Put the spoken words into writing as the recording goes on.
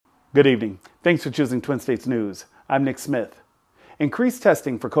Good evening. Thanks for choosing Twin States News. I'm Nick Smith. Increased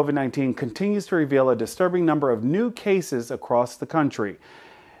testing for COVID-19 continues to reveal a disturbing number of new cases across the country,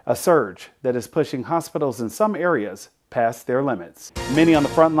 a surge that is pushing hospitals in some areas past their limits. Many on the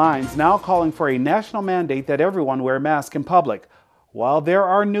front lines now calling for a national mandate that everyone wear masks in public. While there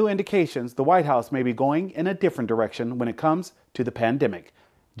are new indications, the White House may be going in a different direction when it comes to the pandemic.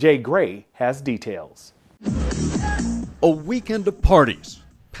 Jay Gray has details. A weekend of parties.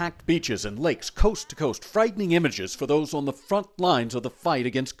 Packed beaches and lakes coast to coast, frightening images for those on the front lines of the fight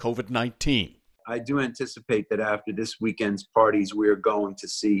against COVID-19. I do anticipate that after this weekend's parties, we're going to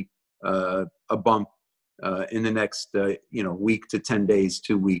see a bump in the next week to 10 days,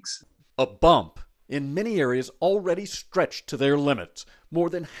 2 weeks. A bump in many areas already stretched to their limits. More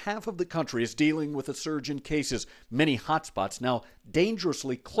than half of the country is dealing with a surge in cases, many hotspots now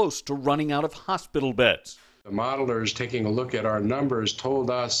dangerously close to running out of hospital beds. The modelers taking a look at our numbers told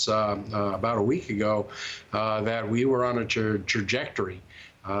us about a week ago that we were on a trajectory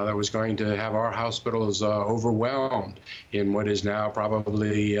that was going to have our hospitals overwhelmed in what is now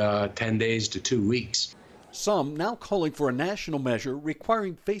probably 10 days to 2 weeks. Some now calling for a national measure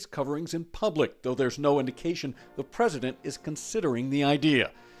requiring face coverings in public, though there's no indication the president is considering the idea.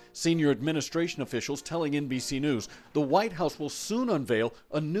 Senior administration officials telling NBC News the White House will soon unveil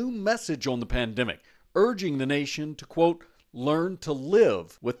a new message on the pandemic, urging the nation to, quote, learn to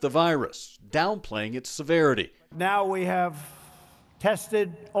live with the virus, downplaying its severity. Now we have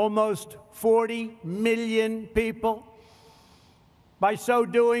tested almost 40 million people. By so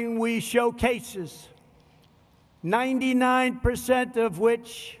doing, we show cases, 99% of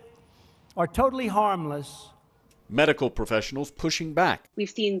which are totally harmless. Medical professionals pushing back. We've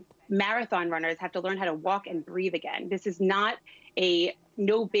seen marathon runners have to learn how to walk and breathe again. This is not a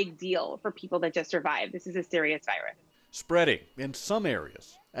no big deal for people that just survived. This is a serious virus. Spreading in some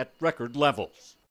areas at record levels.